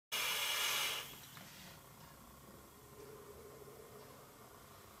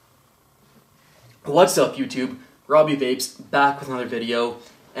What's up YouTube? Biovapes back with another video,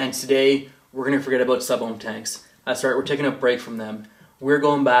 and today we're going to forget about sub-ohm tanks. That's right, we're taking a break from them. We're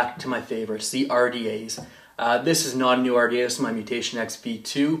going back to my favorites, the RDAs. This is not a new RDA, this is my Mutation X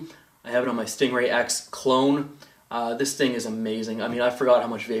V2. I have it on my Stingray X Clone. This thing is amazing. I mean, I forgot how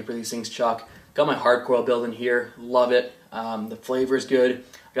much vapor these things chuck. Got my hard coil build in here, love it. The flavor is good.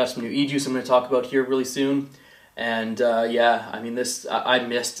 I got some new Ejuice I'm going to talk about here really soon. And yeah, I mean, I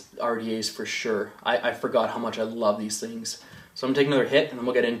missed RDAs for sure. I forgot how much I love these things. So I'm taking another hit, and then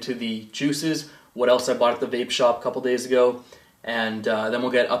we'll get into the juices, what else I bought at the vape shop a couple days ago, and then we'll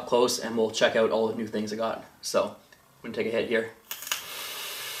get up close and we'll check out all the new things I got. So I'm going to take a hit here.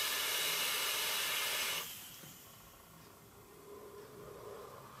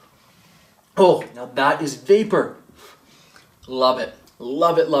 Oh, now that is vapor. Love it.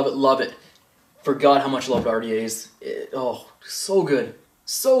 Love it, love it, love it. Forgot how much I loved RDAs. Oh, so good.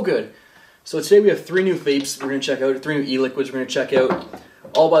 So good. So today we have 3 new vapes we're going to check out, 3 new e-liquids we're going to check out,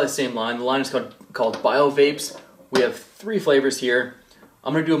 all by the same line. The line is called Biovapes. We have 3 flavors here.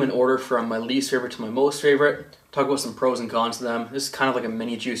 I'm going to do them in order from my least favorite to my most favorite. Talk about some pros and cons to them. This is kind of like a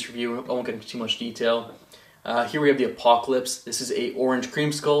mini juice review. I won't get into too much detail. Here we have the Apocalypse. This is a orange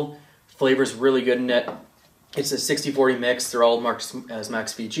cream skull. Flavor's really good in it. It's a 60-40 mix. They're all marked as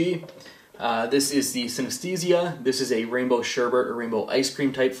Max VG. This is the Synesthesia. This is a rainbow sherbet or rainbow ice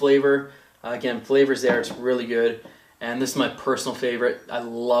cream type flavor. Again, flavor's there. It's really good. And this is my personal favorite. I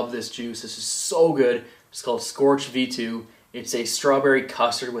love this juice. This is so good. It's called Scorch V2. It's a strawberry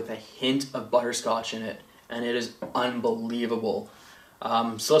custard with a hint of butterscotch in it. And it is unbelievable.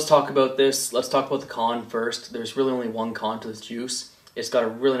 So let's talk about this. Let's talk about the con first. There's really only one con to this juice. It's got a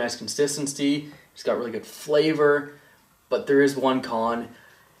really nice consistency. It's got really good flavor. But there is one con.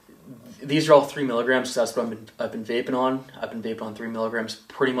 These are all 3 milligrams, so that's what I've been vaping on. I've been vaping on 3 milligrams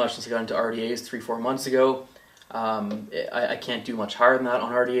pretty much since I got into RDAs 3-4 months ago. I can't do much higher than that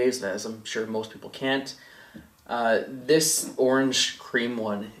on RDAs, as I'm sure most people can't. This orange cream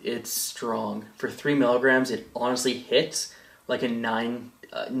one, it's strong. For 3 milligrams, it honestly hits like a 9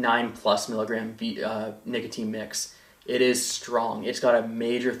 plus milligram nicotine mix. It is strong. It's got a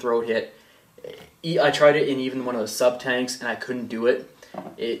major throat hit. I tried it in even one of those sub tanks, and I couldn't do it.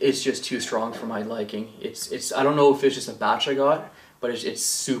 It's just too strong for my liking. I don't know if it's just a batch I got, but it's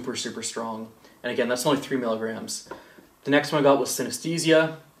super, super strong. And again, that's only 3 milligrams. The next one I got was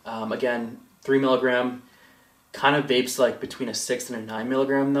Synesthesia. Again, 3 milligram. Kind of vapes like between a 6 and a 9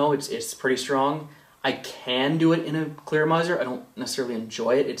 milligram though. It's pretty strong. I can do it in a clearomizer. I don't necessarily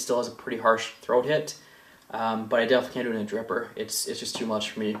enjoy it. It still has a pretty harsh throat hit. But I definitely can't do it in a dripper. It's just too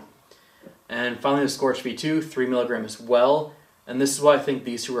much for me. And finally the Scorch V2, 3 milligram as well. And this is why I think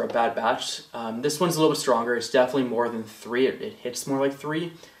these two are a bad batch. This one's a little bit stronger. It's definitely more than 3. It hits more like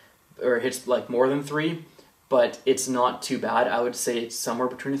 3, or it hits like more than 3, but it's not too bad. I would say it's somewhere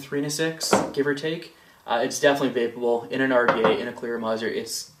between a 3 and a 6, give or take. It's definitely vapable in an RDA, in a clearomizer.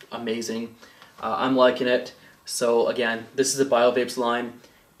 It's amazing. I'm liking it. So again, this is a Biovapes line.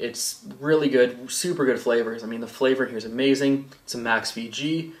 It's really good, super good flavors. I mean, the flavor here is amazing. It's a Max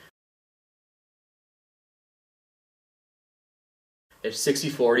VG. It's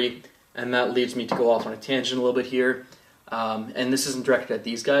 60-40, and that leads me to go off on a tangent a little bit here. And this isn't directed at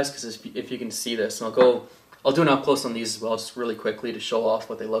these guys, because if you can see this, and I'll do an up close on these as well, just really quickly to show off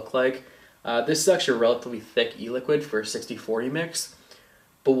what they look like. This is actually a relatively thick e-liquid for a 60-40 mix.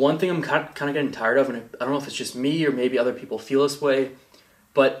 But one thing I'm kind of getting tired of, and I don't know if it's just me or maybe other people feel this way,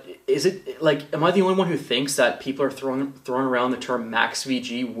 but is it like, am I the only one who thinks that people are throwing around the term Max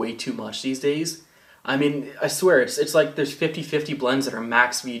VG way too much these days? I mean, I swear, it's like there's 50-50 blends that are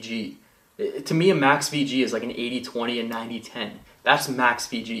Max VG. To me, a Max VG is like an 80-20 and 90-10. That's Max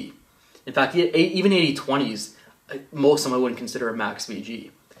VG. In fact, even 80-20s, most of them I wouldn't consider a Max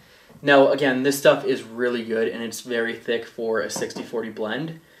VG. Now, again, this stuff is really good, and it's very thick for a 60-40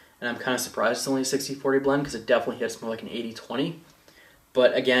 blend. And I'm kind of surprised it's only a 60-40 blend, because it definitely hits more like an 80-20.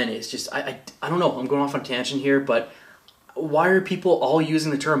 But again, it's just, I don't know, I'm going off on a tangent here, but why are people all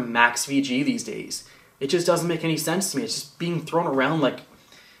using the term Max VG these days? It just doesn't make any sense to me. It's just being thrown around like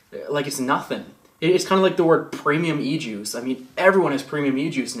it's nothing. It's kind of like the word premium e-juice. I mean, everyone has premium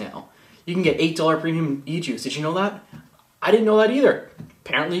e-juice now. You can get $8 premium e-juice. Did you know that? I didn't know that either.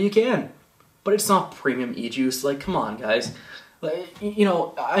 Apparently you can. But it's not premium e-juice. Like, come on, guys. Like, you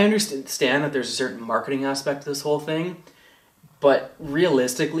know, I understand that there's a certain marketing aspect to this whole thing, but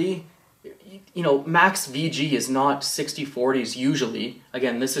realistically, you know, Max VG is not 60-40s usually.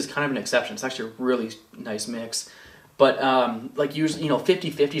 Again, this is kind of an exception. It's actually a really nice mix. But like usually, you know,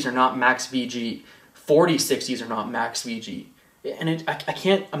 50-50s are not Max VG. 40-60s are not Max VG. And I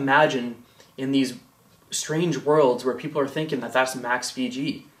can't imagine in these strange worlds where people are thinking that that's max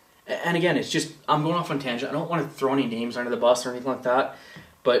VG. And again, it's just, I'm going off on tangent. I don't want to throw any names under the bus or anything like that,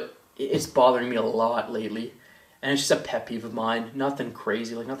 but it's bothering me a lot lately. And it's just a pet peeve of mine. Nothing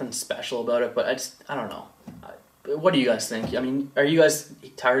crazy, like nothing special about it, but I don't know. What do you guys think? I mean, are you guys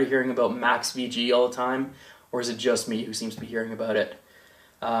tired of hearing about max VG all the time? Or is it just me who seems to be hearing about it?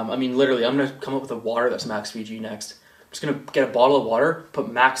 I mean, literally, I'm going to come up with a water that's max VG next. I'm just going to get a bottle of water,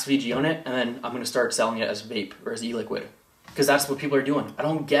 put max VG on it, and then I'm going to start selling it as vape or as e-liquid. Because that's what people are doing. I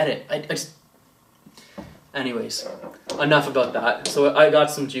don't get it. I just... Anyways, enough about that. So I got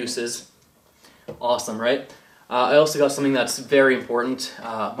some juices. Awesome, right? I also got something that's very important.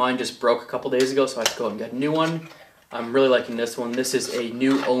 Mine just broke a couple days ago, so I have to go out and get a new one. I'm really liking this one. This is a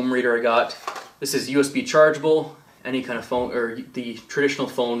new ohm reader I got. This is USB chargeable. Any kind of phone, or the traditional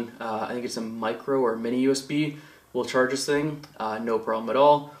phone, I think it's a micro or mini USB, will charge this thing. No problem at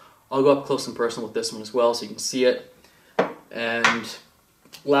all. I'll go up close and personal with this one as well so you can see it. And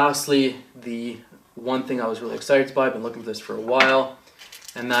lastly, the one thing I was really excited by, I've been looking for this for a while,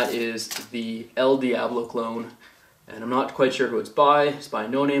 and that is the El Diablo clone. And I'm not quite sure who it's by. It's by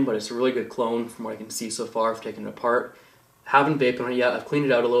No Name, but it's a really good clone from what I can see so far. I've taken it apart. Haven't vaped on it yet. I've cleaned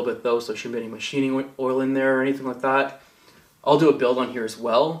it out a little bit though, so there shouldn't be any machining oil in there or anything like that. I'll do a build on here as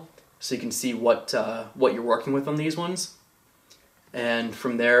well, so you can see what you're working with on these ones. And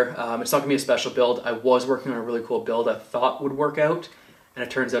from there, it's not going to be a special build. I was working on a really cool build I thought would work out, and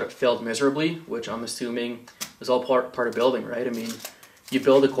it turns out it failed miserably, which I'm assuming is all part of building, right? I mean, you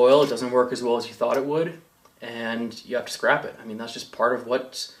build a coil, it doesn't work as well as you thought it would, and you have to scrap it. I mean, that's just part of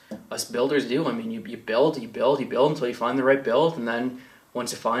what us builders do. I mean, you build until you find the right build, and then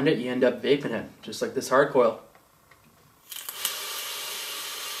once you find it, you end up vaping it, just like this hard coil.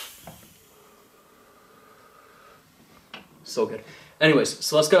 So good. Anyways,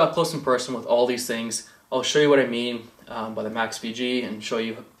 so let's get up close and personal with all these things. I'll show you what I mean by the max VG and show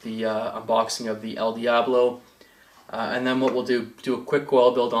you the unboxing of the El Diablo. And then what we'll do a quick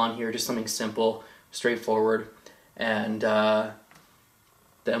coil build on here, just something simple, straightforward, and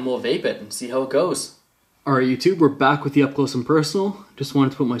then we'll vape it and see how it goes. Alright YouTube, we're back with the up close and personal. Just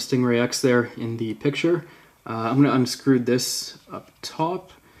wanted to put my Stingray X there in the picture. I'm going to unscrew this up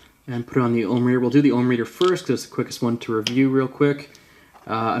top and put it on the ohm reader. We'll do the ohm reader first because it's the quickest one to review real quick.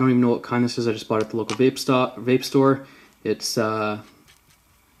 I don't even know what kind this is. I just bought it at the local vape store. It's, let's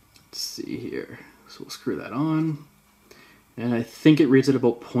see here. So we'll screw that on. And I think it reads at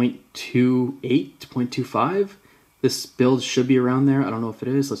about 0.28 to 0.25. This build should be around there. I don't know if it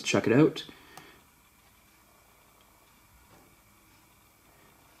is. Let's check it out.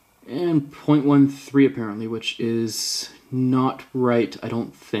 And 0.13 apparently, which is not right, I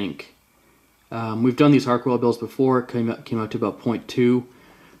don't think. We've done these hard coil builds before. It came out to about 0.2.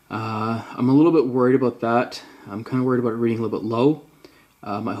 I'm a little bit worried about that. I'm kind of worried about it reading a little bit low.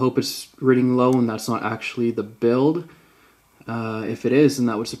 I hope it's reading low and that's not actually the build. If it is, then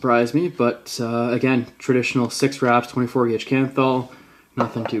that would surprise me. But again, traditional 6 wraps, 24 gauge Canthal,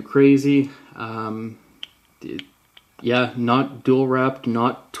 nothing too crazy. Yeah, not dual wrapped,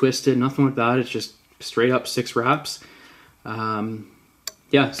 not twisted, nothing like that. It's just straight up 6 wraps.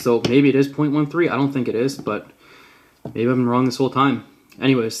 Yeah, so maybe it is 0.13. I don't think it is, but maybe I've been wrong this whole time.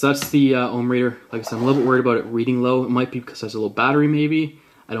 Anyways, that's the ohm reader. Like I said, I'm a little bit worried about it reading low. It might be because it has a low battery maybe.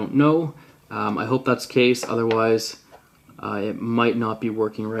 I don't know. I hope that's the case. Otherwise, it might not be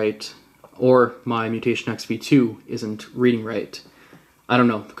working right. Or my Mutation X V2 isn't reading right. I don't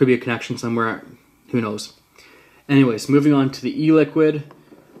know. There could be a connection somewhere. Who knows? Anyways, moving on to the e-liquid.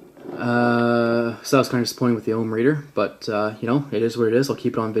 So I was kind of disappointed with the ohm reader, but you know, it is what it is. I'll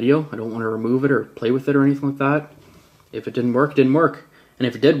keep it on video. I don't want to remove it or play with it or anything like that. If it didn't work, it didn't work. And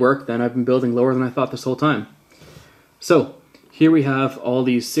if it did work, then I've been building lower than I thought this whole time. So here we have all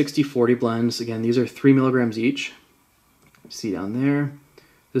these 60-40 blends. Again, these are 3 milligrams each. See down there.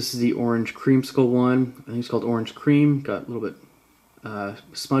 This is the orange creamsicle one. I think it's called orange cream. Got a little bit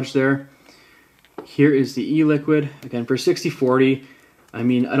smudge there. Here is the e-liquid. Again, for 60-40, I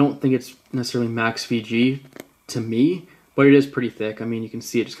mean, I don't think it's necessarily max VG to me, but it is pretty thick. I mean, you can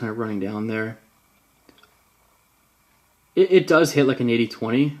see it just kind of running down there. It does hit like an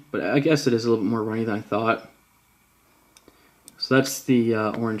 80-20, but I guess it is a little bit more runny than I thought. So that's the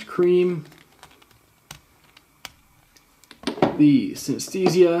orange cream. The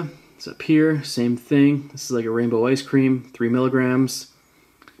synesthesia is up here, same thing. This is like a rainbow ice cream, 3 milligrams.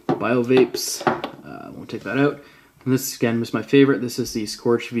 Biovapes, won't take that out. And this again is my favorite. This is the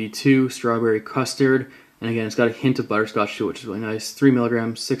Scorch V2 Strawberry Custard. And again, it's got a hint of butterscotch to it, which is really nice. 3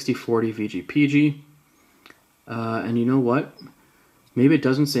 milligrams, 60-40 VGPG. And you know what? Maybe it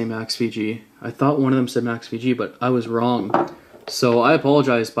doesn't say max VG. I thought one of them said max VG, but I was wrong. So I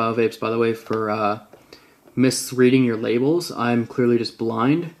apologize, Biovapes, by the way, for misreading your labels. I'm clearly just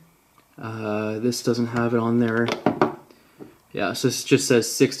blind. This doesn't have it on there. Yeah, so this just says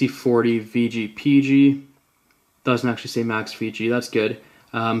 60/40 VG/PG. Doesn't actually say max VG. That's good.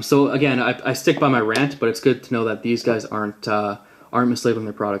 So again, I stick by my rant, but it's good to know that these guys aren't mislabeling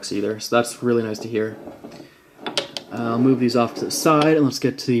their products either. So that's really nice to hear. I'll move these off to the side, and let's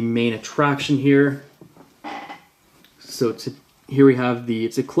get to the main attraction here. So here we have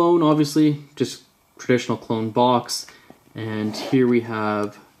it's a clone, obviously, just traditional clone box. And here we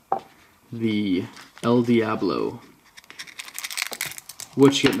have the El Diablo.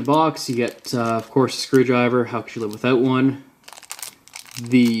 What you get in the box, you get, of course, a screwdriver. How could you live without one?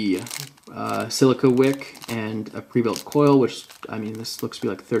 The silica wick and a pre-built coil, which, I mean, this looks to be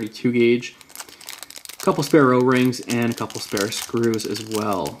like 32 gauge. A couple spare O-rings and a couple spare screws as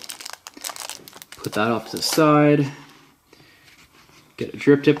well. Put that off to the side. Get a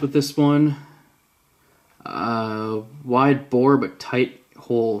drip tip with this one. Wide bore but tight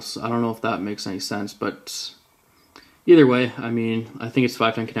holes. I don't know if that makes any sense, but either way, I mean, I think it's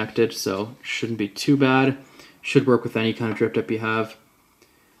 510 connected, so it shouldn't be too bad. Should work with any kind of drip tip you have.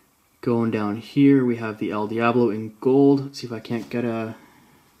 Going down here, we have the El Diablo in gold. Let's see if I can't get a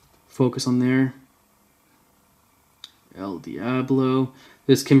focus on there. El Diablo.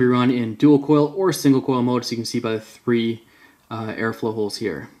 This can be run in dual coil or single coil mode, so you can see by the 3 airflow holes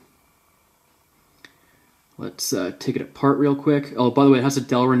here. Let's take it apart real quick. Oh, by the way, it has a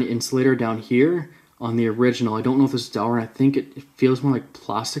Delrin insulator down here on the original. I don't know if this is Delrin. I think it feels more like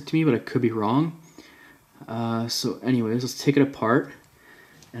plastic to me, but I could be wrong. So anyways, let's take it apart.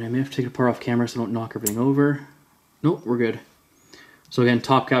 And I may have to take it apart off camera so I don't knock everything over. Nope, we're good. So again,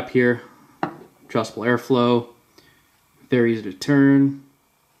 top cap here, adjustable airflow, very easy to turn.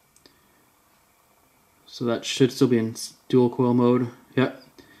 So that should still be in dual coil mode. Yep.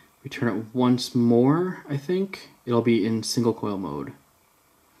 We turn it once more, I think. It'll be in single coil mode.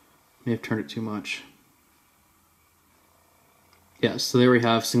 May have turned it too much. Yeah, so there we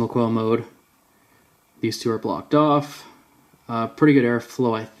have single coil mode. These two are blocked off. Pretty good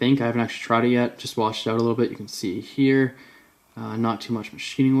airflow, I think. I haven't actually tried it yet. Just washed it out a little bit. You can see here. Not too much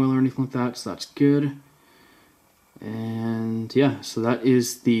machining oil or anything like that, so that's good. And yeah, so that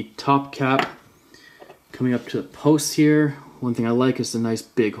is the top cap. Coming up to the posts here. One thing I like is the nice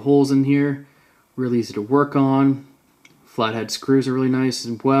big holes in here. Really easy to work on. Flathead screws are really nice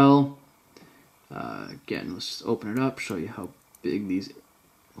as well. Again, let's just open it up, show you how big these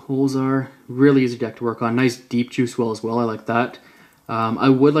holes are. Really easy deck to work on. Nice deep juice well as well. I like that. I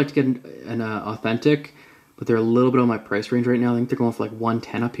would like to get an authentic, but they're a little bit on my price range right now. I think they're going for like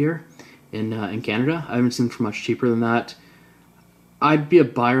 110 up here in Canada. I haven't seen them for much cheaper than that. I'd be a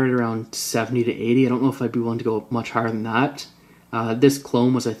buyer at around 70 to 80. I don't know if I'd be willing to go much higher than that. This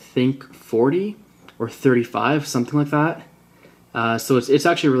clone was, I think, 40 or 35, something like that. So it's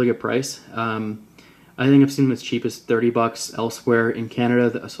actually a really good price. I think I've seen them as cheap as 30 bucks elsewhere in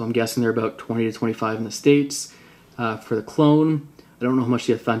Canada, so I'm guessing they're about 20 to 25 in the States for the clone. I don't know how much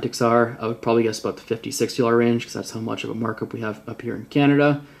the authentics are. I would probably guess about the $50, $60 range, because that's how much of a markup we have up here in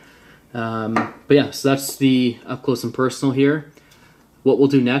Canada. But yeah, so that's the up close and personal here. What we'll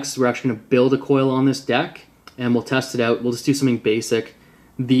do next is we're actually going to build a coil on this deck, and we'll test it out. We'll just do something basic.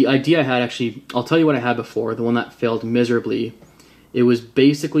 The idea I had, actually, I'll tell you what I had before, the one that failed miserably. It was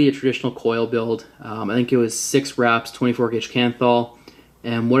basically a traditional coil build. I think it was 6 wraps, 24 gauge Canthal.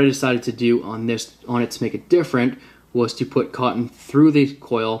 And what I decided to do on it to make it different was to put cotton through the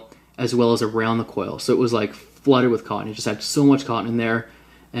coil as well as around the coil. So it was like flooded with cotton. It just had so much cotton in there.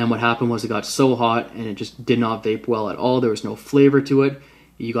 And what happened was it got so hot and it just did not vape well at all. There was no flavor to it.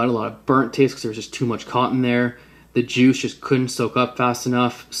 You got a lot of burnt taste because there was just too much cotton there. The juice just couldn't soak up fast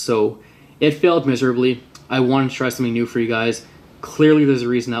enough. So it failed miserably. I wanted to try something new for you guys. Clearly there's a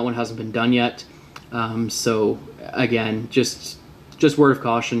reason that one hasn't been done yet. So again, just word of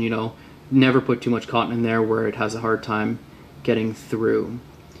caution, you know, never put too much cotton in there where it has a hard time getting through.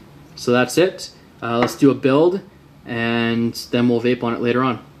 So that's it. Let's do a build, and then we'll vape on it later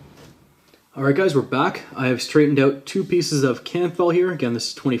on. Alright guys, we're back. I have straightened out 2 pieces of Canthal here. Again, this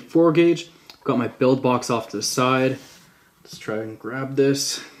is 24 gauge. I've got my build box off to the side. Let's try and grab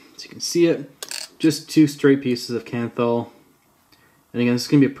this so you can see it. Just 2 straight pieces of Canthal. And again, this is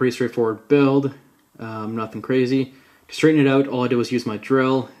going to be a pretty straightforward build. Nothing crazy. To straighten it out, all I did was use my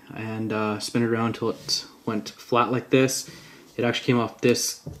drill and spin it around until it went flat like this. It actually came off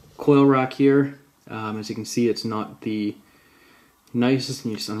this coil rack here. As you can see, it's not the nicest,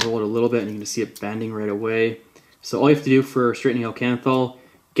 and you just unroll it a little bit and you can see it bending right away. So all you have to do for straightening out Kanthal,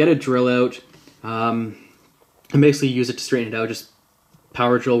 get a drill out, and basically use it to straighten it out. Just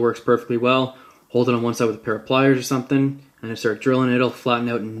power drill works perfectly well. Hold it on one side with a pair of pliers or something, and then start drilling it. It'll flatten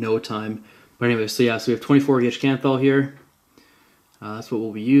out in no time. But anyway, so yeah, so we have 24 gauge Kanthal here. That's what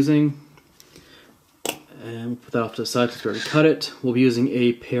we'll be using. And we'll put that off to the side because we already cut it. We'll be using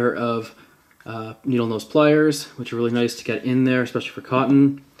a pair of needle nose pliers, which are really nice to get in there, especially for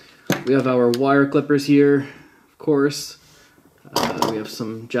cotton. We have our wire clippers here, of course. We have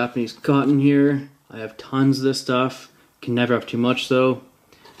some Japanese cotton here. I have tons of this stuff. Can never have too much though.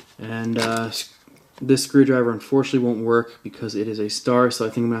 And this screwdriver unfortunately won't work because it is a star, so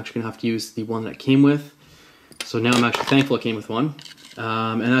I think I'm actually gonna have to use the one that it came with. So now I'm actually thankful it came with one.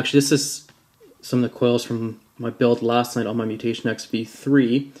 And actually this is some of the coils from my build last night on my Mutation X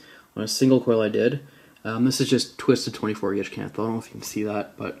V3 on a single coil I did. This is just twisted 24 gauge Kanthal. I don't know if you can see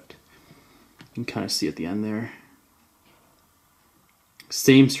that, but you can kind of see at the end there.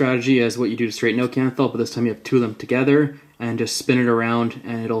 Same strategy as what you do to straighten out Kanthal, but this time you have two of them together and just spin it around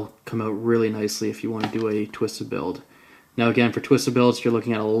and it'll come out really nicely if you want to do a twisted build. Now again, for twisted builds, you're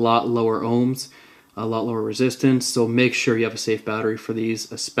looking at a lot lower ohms, a lot lower resistance, so make sure you have a safe battery for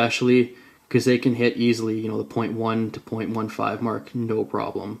these, especially because they can hit easily, you know, the 0.1 to 0.15 mark, no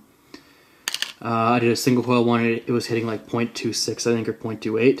problem. I did a single coil one, it was hitting like 0.26, I think, or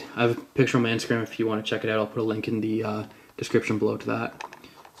 0.28. I have a picture on my Instagram if you want to check it out. I'll put a link in the description below to that.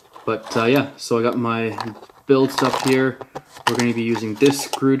 But yeah, so I got my build stuff here. We're going to be using this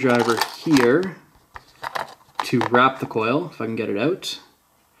screwdriver here to wrap the coil, if I can get it out.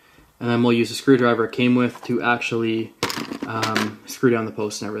 And then we'll use the screwdriver it came with to actually screw down the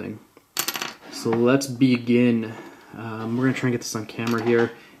posts and everything. So let's begin. We're going to try and get this on camera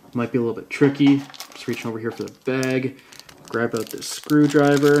here. It might be a little bit tricky. Just reaching over here for the bag. Grab out this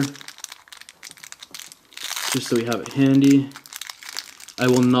screwdriver, just so we have it handy. I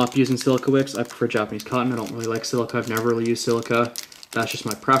will not be using silica wicks. I prefer Japanese cotton. I don't really like silica. I've never really used silica. That's just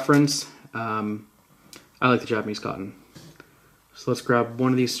my preference. I like the Japanese cotton. So let's grab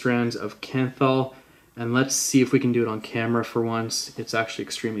one of these strands of Kanthal and let's see if we can do it on camera for once. It's actually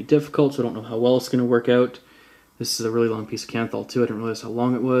extremely difficult, so I don't know how well it's going to work out. This is a really long piece of Kanthal too. I didn't realize how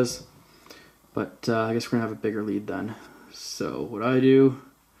long it was. But I guess we're going to have a bigger lead then. So what I do,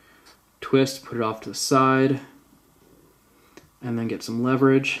 twist, put it off to the side, and then get some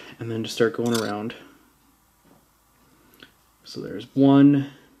leverage, and then just start going around. So there's 1,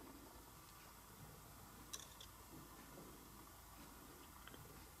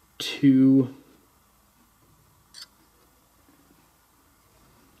 2,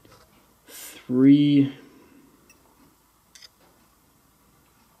 3,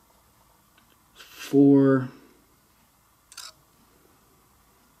 4,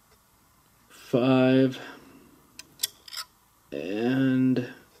 5, and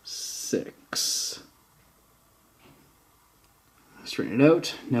 6. Straighten it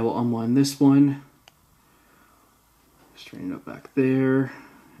out. Now we'll unwind this one. Straighten it up back there.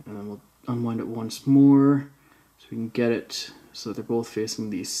 And then we'll unwind it once more so we can get it so that they're both facing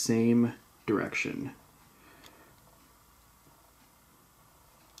the same direction.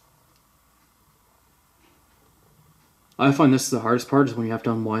 I find this is the hardest part, is when you have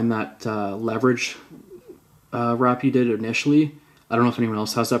to unwind that leverage wrap you did initially. I don't know if anyone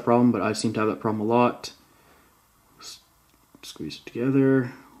else has that problem, but I seem to have that problem a lot. Squeeze it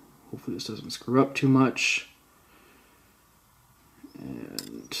together. Hopefully this doesn't screw up too much.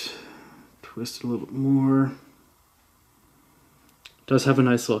 And twist it a little bit more. It does have a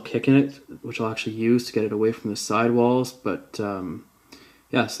nice little kick in it, which I'll actually use to get it away from the sidewalls. But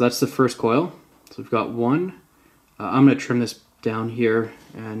yeah, so that's the first coil. So we've got one. I'm going to trim this down here,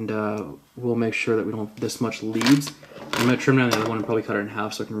 and we'll make sure that we don't have this much leads. I'm going to trim down the other one and probably cut it in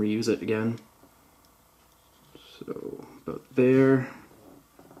half so I can reuse it again. So about there.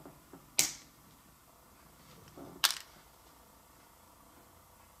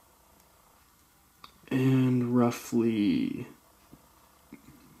 And roughly,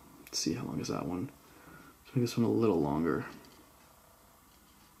 let's see, how long is that one? Let's make this one a little longer.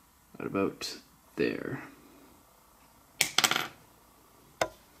 At about there.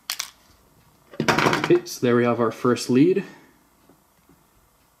 Okay, so there we have our first lead.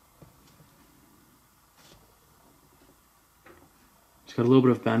 It's got a little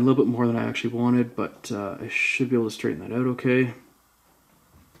bit of bend, a little bit more than I actually wanted, but I should be able to straighten that out okay.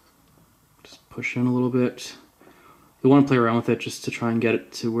 Just push in a little bit. You want to play around with it just to try and get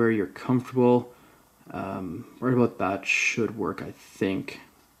it to where you're comfortable. Right about that should work, I think.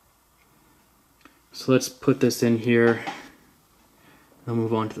 So let's put this in here. I'll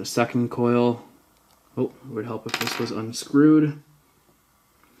move on to the second coil. Oh, it would help if this was unscrewed.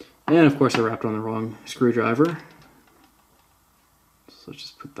 And of course I wrapped on the wrong screwdriver. So let's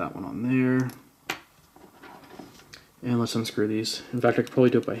just put that one on there. And let's unscrew these. In fact, I could probably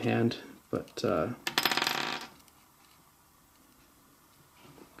do it by hand, but so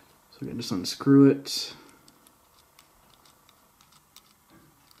again, just unscrew it.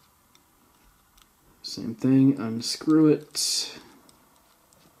 Same thing, unscrew it.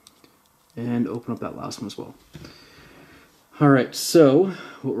 And open up that last one as well. Alright, so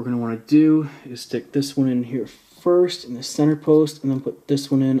what we're going to want to do is stick this one in here first in the center post, and then put this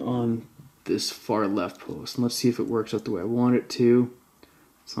one in on this far left post. And let's see if it works out the way I want it to.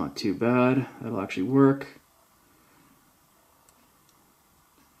 It's not too bad. That'll actually work.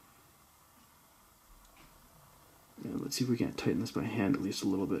 And let's see if we can't tighten this by hand at least a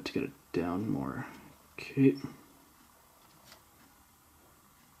little bit to get it down more. Okay.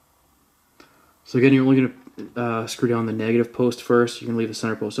 So again, you're only going to screw down the negative post first. You can leave the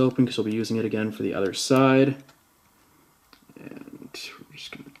center post open because you'll be using it again for the other side. And we're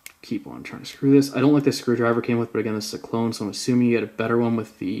just going to keep on trying to screw this. I don't like the screwdriver came with, but again, this is a clone, so I'm assuming you get a better one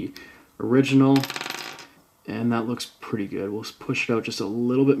with the original. And that looks pretty good. We'll push it out just a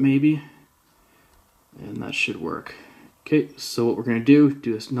little bit maybe, and that should work. Okay, so what we're going to do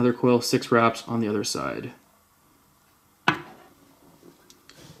this another coil, 6 wraps on the other side.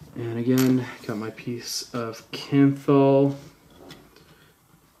 And again, got my piece of Kanthal,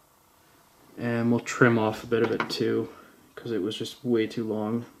 and we'll trim off a bit of it too, because it was just way too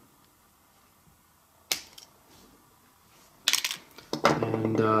long.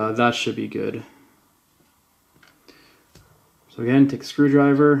 And that should be good. So again, take a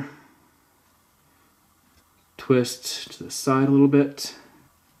screwdriver, twist to the side a little bit,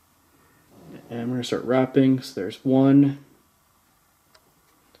 and we're going to start wrapping. So there's 1,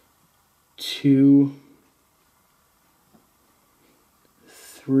 2,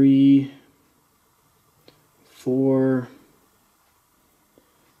 3, 4,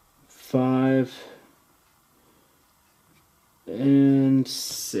 5, and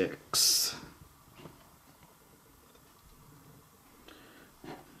 6.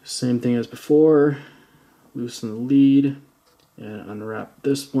 Same thing as before. Loosen the lead and unwrap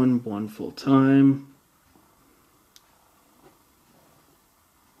this one full time.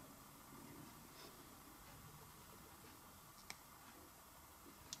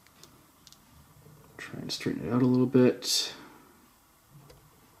 Try and straighten it out a little bit.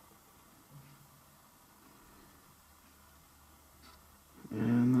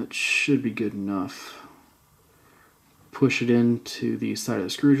 And that should be good enough. Push it into the side of the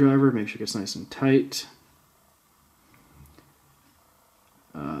screwdriver, make sure it gets nice and tight.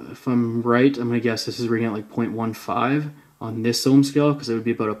 If I'm right, I'm going to guess this is reading at like 0.15 on this ohm scale, because it would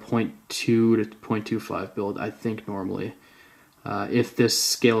be about a 0.2 to 0.25 build, I think, normally. If this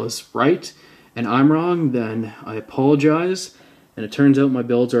scale is right and I'm wrong, then I apologize, and it turns out my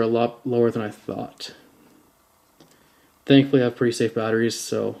builds are a lot lower than I thought. Thankfully I have pretty safe batteries,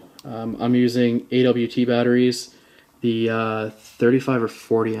 so I'm using AWT batteries, the 35 or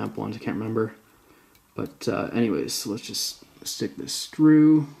 40 amp ones, I can't remember. But anyways, so let's just stick this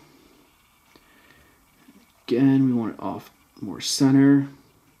through. Again, we want it off more center.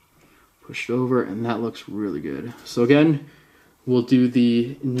 Push it over, and that looks really good. So again, we'll do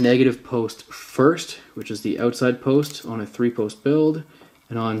the negative post first, which is the outside post on a 3-post build.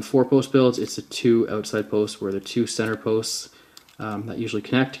 And on 4-post builds, it's the 2 outside posts, where the 2 center posts that usually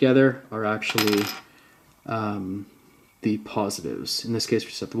connect together are actually the positives. In this case, we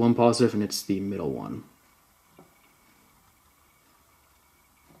just have the 1 positive, and it's the middle one.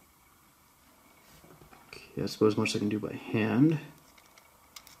 Okay, I suppose much I can do by hand.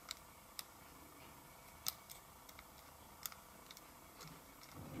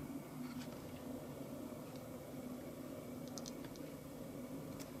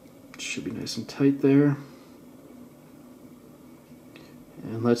 Should be nice and tight there.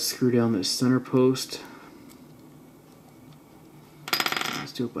 And let's screw down this center post.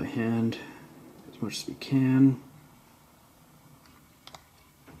 Let's do it by hand as much as we can.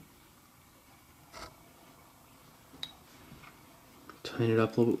 Tighten it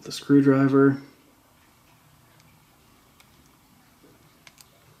up a little bit with the screwdriver.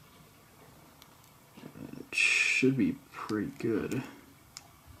 It should be pretty good.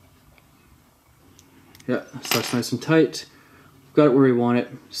 Yeah, so that's nice and tight. We've got it where we want it,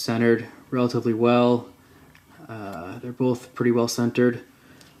 centered relatively well. They're both pretty well centered.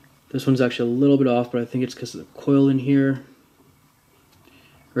 This one's actually a little bit off, but I think it's because of the coil in here.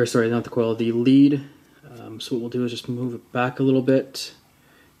 Or sorry, not the coil, the lead. So what we'll do is just move it back a little bit,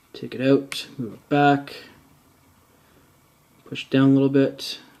 Take it out, move it back, push down a little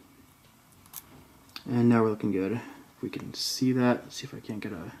bit, and now we're looking good. If we can see that, let's see if I can't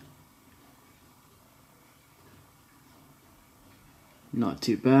get a... Not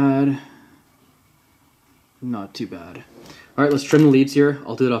too bad. Not too bad. All right, let's trim the leads here.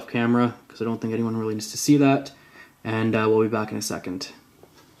 I'll do it off camera because I don't think anyone really needs to see that. And we'll be back in a second.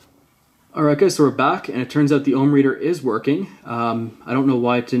 All right, guys, so we're back, and it turns out the ohm reader is working. I don't know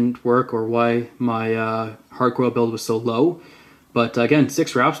why it didn't work or why my hard coil build was so low. But again,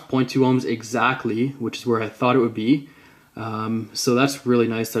 6 wraps, 0.2 ohms exactly, which is where I thought it would be. So that's really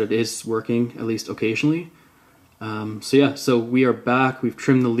nice that it is working, at least occasionally. So yeah, so we are back. We've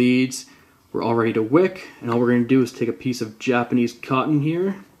trimmed the leads. We're all ready to wick, and all we're going to do is take a piece of Japanese cotton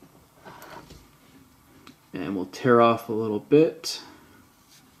here, and we'll tear off a little bit.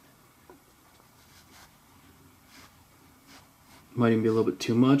 Might even be a little bit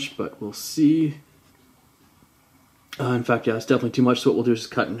too much, but we'll see. In fact, yeah, it's definitely too much, so what we'll do is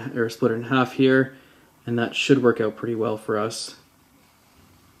just cut or split it in half here, and that should work out pretty well for us.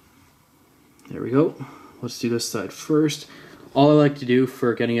 There we go. Let's do this side first. All I like to do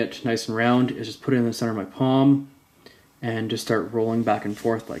for getting it nice and round is just put it in the center of my palm and just start rolling back and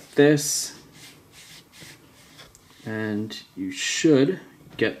forth like this. And you should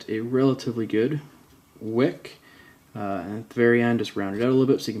get a relatively good wick. And at the very end, just round it out a little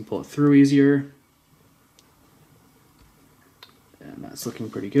bit so you can pull it through easier. And that's looking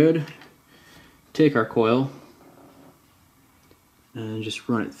pretty good. Take our coil and just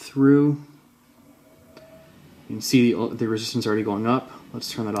run it through. You can see the resistance already going up. Let's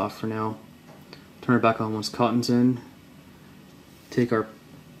turn that off for now. Turn it back on once cotton's in. Take our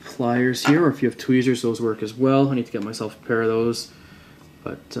pliers here, or if you have tweezers, those work as well. I need to get myself a pair of those.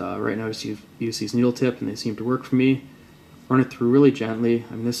 But right now I just use these needle tip and they seem to work for me. Run it through really gently.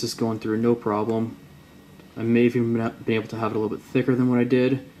 I mean, this is going through no problem. I may have even been able to have it a little bit thicker than what I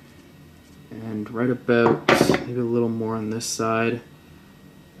did. And right about, maybe a little more on this side.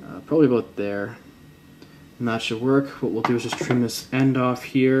 Probably about there. And that should work. What we'll do is just trim this end off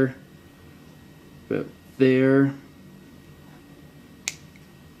here, about there.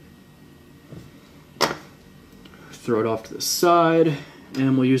 Throw it off to the side,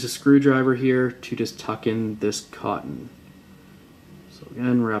 and we'll use a screwdriver here to just tuck in this cotton. So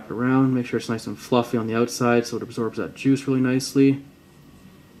again, wrap it around, make sure it's nice and fluffy on the outside so it absorbs that juice really nicely.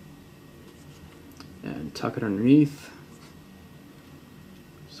 And tuck it underneath.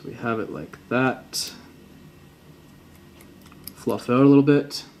 So we have it like that. Fluff it out a little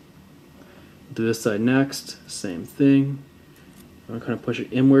bit. Do this side next, same thing. I'm gonna kind of push it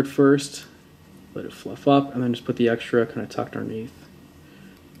inward first, let it fluff up, and then just put the extra kind of tucked underneath.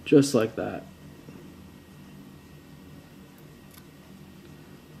 Just like that.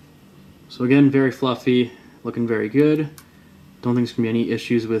 So again, very fluffy, looking very good. Don't think there's gonna be any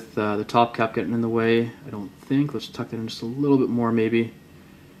issues with the top cap getting in the way, I don't think. Let's tuck that in just a little bit more maybe,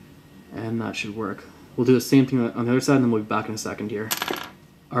 and that should work. We'll do the same thing on the other side, and then we'll be back in a second here.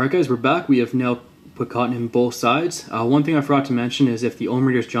 Alright guys, we're back. We have now put cotton in both sides. One thing I forgot to mention is if the ohm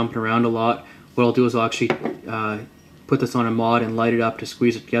reader is jumping around a lot, what I'll do is I'll actually put this on a mod and light it up to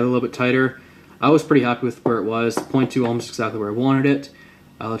squeeze it together a little bit tighter. I was pretty happy with where it was. 0.2 ohms is exactly where I wanted it.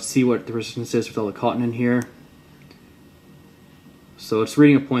 Let's see what the resistance is with all the cotton in here. So it's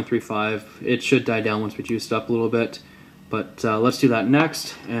reading at 0.35. It should die down once we juice it up a little bit. But let's do that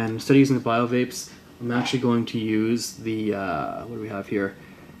next. And instead of using the Biovapes, I'm actually going to use the, what do we have here?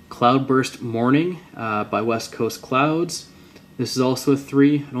 Cloudburst Morning by West Coast Clouds. This is also a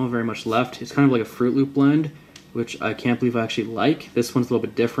 3. I don't have very much left. It's kind of like a Fruit Loop blend, which I can't believe I actually like. This one's a little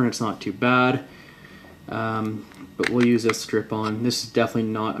bit different. It's not too bad. But we'll use this strip on. This is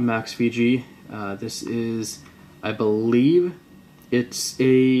definitely not a max VG. This is, I believe, it's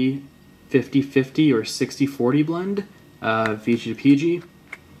a 50-50 or 60-40 blend, VG to PG.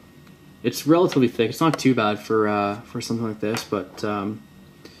 It's relatively thick. It's not too bad for something like this, but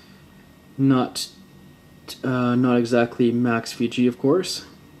not exactly max VG, of course.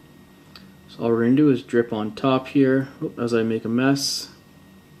 So all we're gonna do is drip on top here as I make a mess.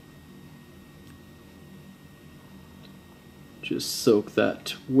 Just soak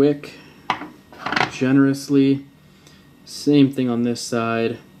that wick generously. Same thing on this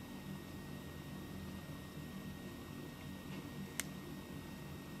side.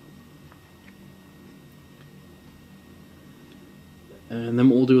 And then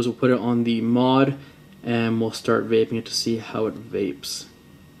what we'll do is we'll put it on the mod and we'll start vaping it to see how it vapes.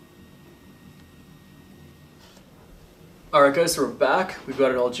 Alright guys, so we're back. We've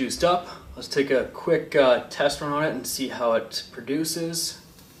got it all juiced up. Let's take a quick test run on it and see how it produces.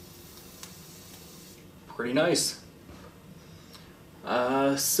 pretty nice.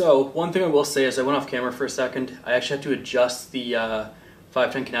 So one thing I will say is I went off camera for a second. I actually had to adjust the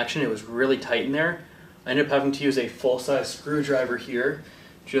 510 connection. It was really tight in there. I ended up having to use a full-size screwdriver here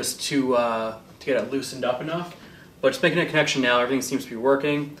just to get it loosened up enough. But just making a connection now, everything seems to be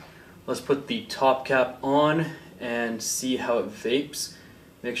working. Let's put the top cap on and see how it vapes.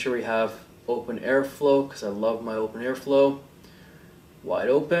 Make sure we have open airflow, because I love my open airflow. Wide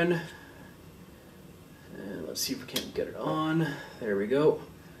open. And let's see if we can get it on. There we go.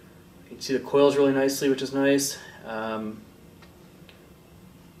 You can see the coils really nicely, which is nice.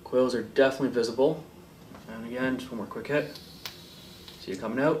 Coils are definitely visible. And again, just one more quick hit. See it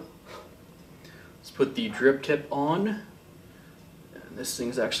coming out. Let's put the drip tip on. And this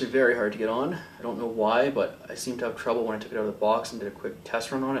thing's actually very hard to get on. I don't know why, but I seem to have trouble when I took it out of the box and did a quick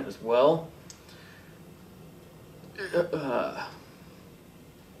test run on it as well.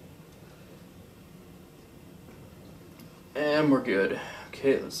 And we're good.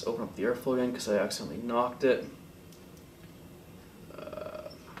 Okay, let's open up the airflow again because I accidentally knocked it.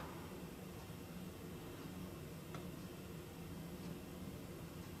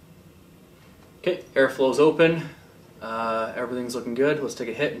 Okay, airflow's open. Everything's looking good. Let's take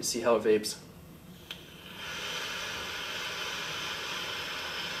a hit and see how it vapes.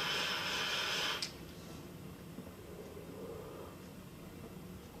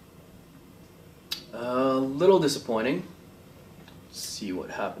 A little disappointing. Let's see what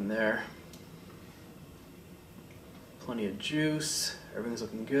happened there. Plenty of juice. Everything's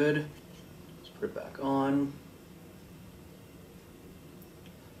looking good. Let's put it back on.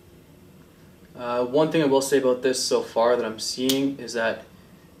 One thing I will say about this so far that I'm seeing is that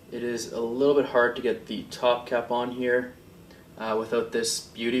it is a little bit hard to get the top cap on here without this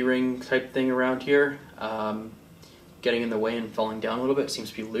beauty ring type thing around here getting in the way and falling down a little bit. It seems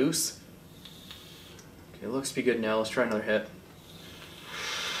to be loose. Okay, it looks to be good now. Let's try another hit.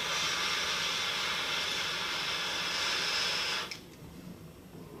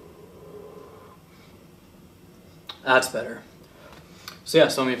 That's better. So yeah,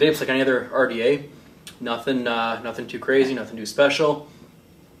 so I mean, vapes like any other RDA. Nothing, nothing too crazy, nothing too special.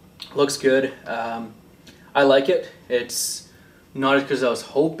 Looks good. I like it. It's not as good as I was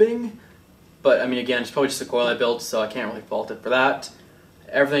hoping, but I mean, again, it's probably just the coil I built, so I can't really fault it for that.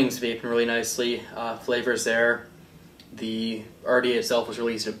 Everything's vaping really nicely. Flavors there. The RDA itself was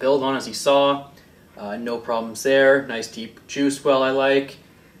really easy to build on, as you saw. No problems there. Nice deep juice well I like.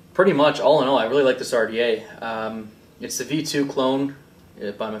 Pretty much all in all, I really like this RDA. It's the V2 Clone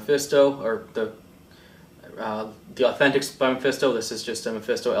by Mephisto, or the Authentics by Mephisto. This is just a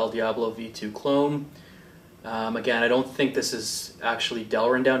Mephisto El Diablo V2 Clone. Again, I don't think this is actually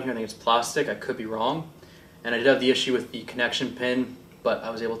Delrin down here. I think it's plastic. I could be wrong. And I did have the issue with the connection pin, but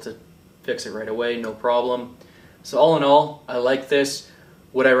I was able to fix it right away, no problem. So all in all, I like this.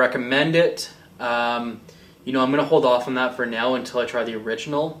 Would I recommend it? You know, I'm going to hold off on that for now until I try the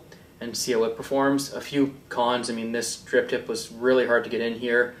original and see how it performs. A few cons. I mean, this drip tip was really hard to get in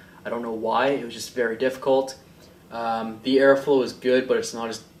here. I don't know why. It was just very difficult. The airflow is good, but it's not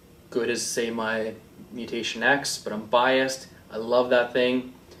as good as, say, my Mutation X, but I'm biased. I love that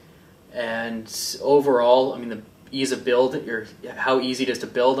thing. And overall, I mean, the ease of build, or how easy it is to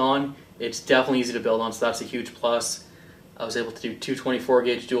build on, it's definitely easy to build on, so that's a huge plus. I was able to do two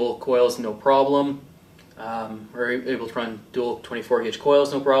 24-gauge dual coils, no problem. Or able to run dual 24-gauge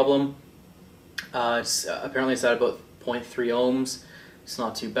coils, no problem. Apparently it's at about 0.3 ohms. It's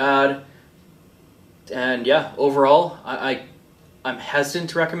not too bad. And yeah, overall, I'm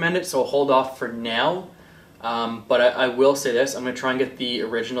hesitant to recommend it, so I'll hold off for now. But I will say this, I'm going to try and get the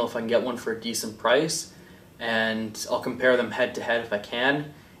original if I can get one for a decent price. And I'll compare them head to head if I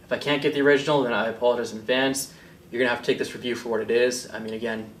can. If I can't get the original, then I apologize in advance. You're going to have to take this review for what it is. I mean,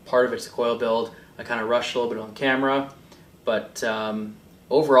 again, part of it's a coil build. I kind of rushed a little bit on camera, but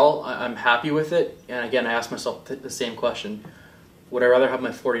overall, I'm happy with it. And again, I asked myself the same question. Would I rather have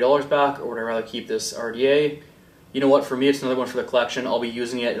my $40 back, or would I rather keep this RDA? You know what, for me, it's another one for the collection. I'll be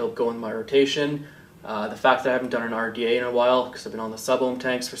using it, it'll go in my rotation. The fact that I haven't done an RDA in a while, because I've been on the sub-ohm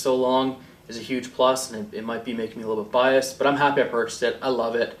tanks for so long, is a huge plus, and it might be making me a little bit biased, but I'm happy I purchased it. I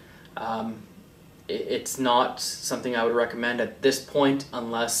love it. It's not something I would recommend at this point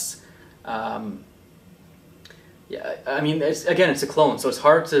unless... yeah, I mean, it's a clone, so it's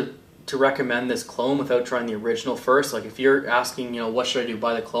hard to recommend this clone without trying the original first. Like, if you're asking, you know, what should I do,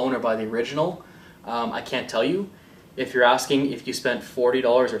 buy the clone or buy the original, I can't tell you. If you're asking if you spent $40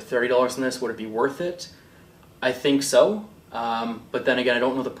 or $30 on this, would it be worth it? I think so, but then again, I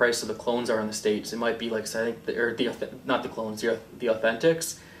don't know the price of the clones are in the States. It might be, like, I think, not the clones, the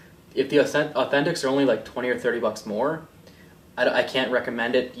Authentics. if the authentics are only like 20 or 30 bucks more, I can't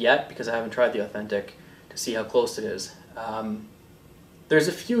recommend it yet because I haven't tried the authentic to see how close it is. There's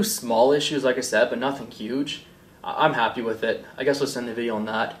a few small issues, like I said, but nothing huge. I'm happy with it. I guess let's end the video on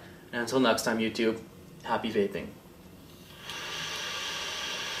that. And until next time, YouTube, happy vaping.